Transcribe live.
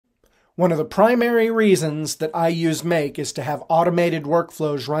One of the primary reasons that I use Make is to have automated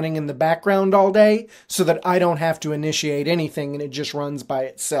workflows running in the background all day so that I don't have to initiate anything and it just runs by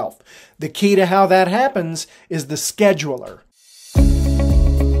itself. The key to how that happens is the scheduler.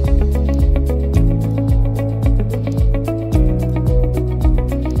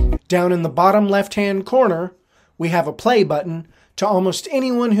 Down in the bottom left-hand corner, we have a play button. To almost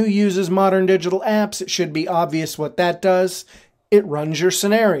anyone who uses modern digital apps, it should be obvious what that does. It runs your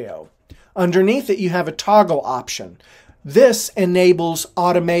scenario. Underneath it, you have a toggle option. This enables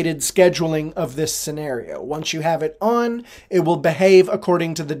automated scheduling of this scenario. Once you have it on, it will behave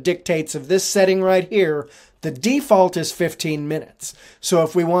according to the dictates of this setting right here. The default is 15 minutes. So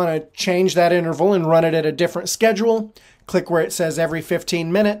if we want to change that interval and run it at a different schedule, click where it says every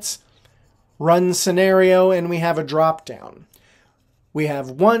 15 minutes, run scenario, and we have a drop down. We have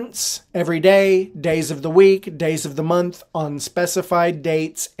once, every day, days of the week, days of the month, on specified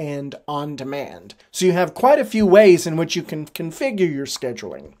dates, and on demand. So you have quite a few ways in which you can configure your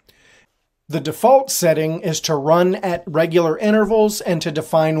scheduling. The default setting is to run at regular intervals and to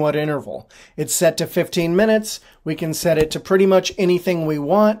define what interval. It's set to 15 minutes. We can set it to pretty much anything we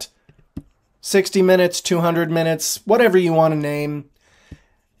want. 60 minutes, 200 minutes, whatever you want to name.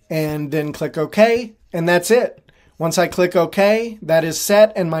 And then click OK, and that's it. Once I click OK, that is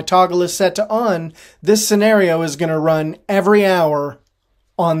set and my toggle is set to on, this scenario is going to run every hour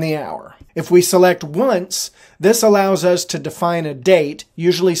on the hour. If we select once, this allows us to define a date,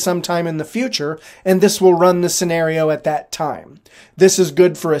 usually sometime in the future, and this will run the scenario at that time. This is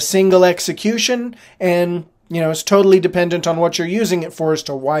good for a single execution, and it's totally dependent on what you're using it for as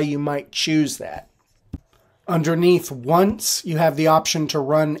to why you might choose that. Underneath once, you have the option to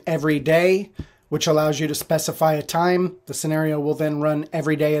run every day, which allows you to specify a time. The scenario will then run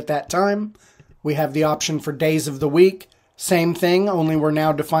every day at that time. We have the option for days of the week. Same thing, only we're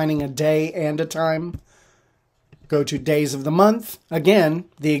now defining a day and a time. Go to days of the month. Again,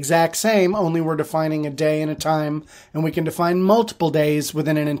 the exact same, only we're defining a day and a time, and we can define multiple days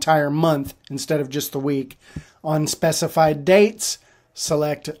within an entire month instead of just the week. On specified dates,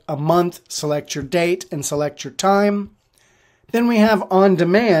 select a month, select your date, and select your time. Then we have on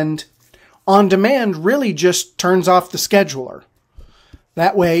demand. On demand really just turns off the scheduler.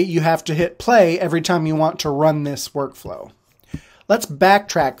 That way you have to hit play every time you want to run this workflow. Let's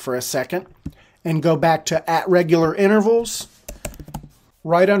backtrack for a second and go back to at regular intervals.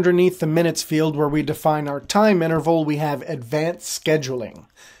 Right underneath the minutes field where we define our time interval, we have advanced scheduling.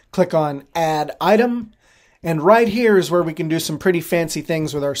 Click on add item. And right here is where we can do some pretty fancy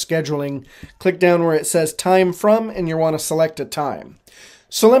things with our scheduling. Click down where it says time from and you want to select a time.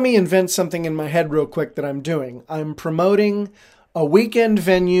 So let me invent something in my head real quick that I'm doing. I'm promoting a weekend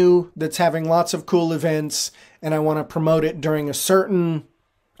venue that's having lots of cool events, and I want to promote it during a certain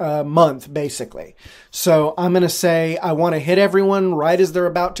month, basically. So I'm going to say I want to hit everyone right as they're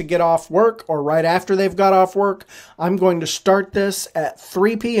about to get off work or right after they've got off work. I'm going to start this at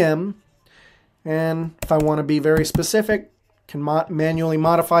 3 p.m. And if I want to be very specific, can manually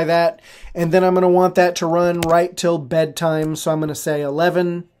modify that, and then I'm going to want that to run right till bedtime, so I'm going to say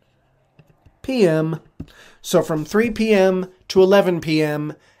 11 p.m. So from 3 p.m. to 11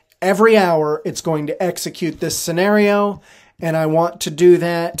 p.m. every hour it's going to execute this scenario, and I want to do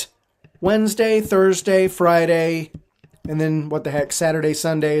that Wednesday, Thursday, Friday, and then what the heck, Saturday,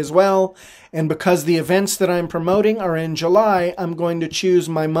 Sunday as well. And because the events that I'm promoting are in July, I'm going to choose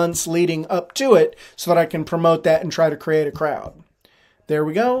my months leading up to it so that I can promote that and try to create a crowd. There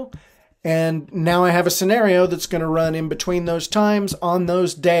we go. And now I have a scenario that's going to run in between those times on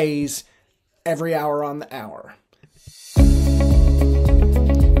those days every hour on the hour.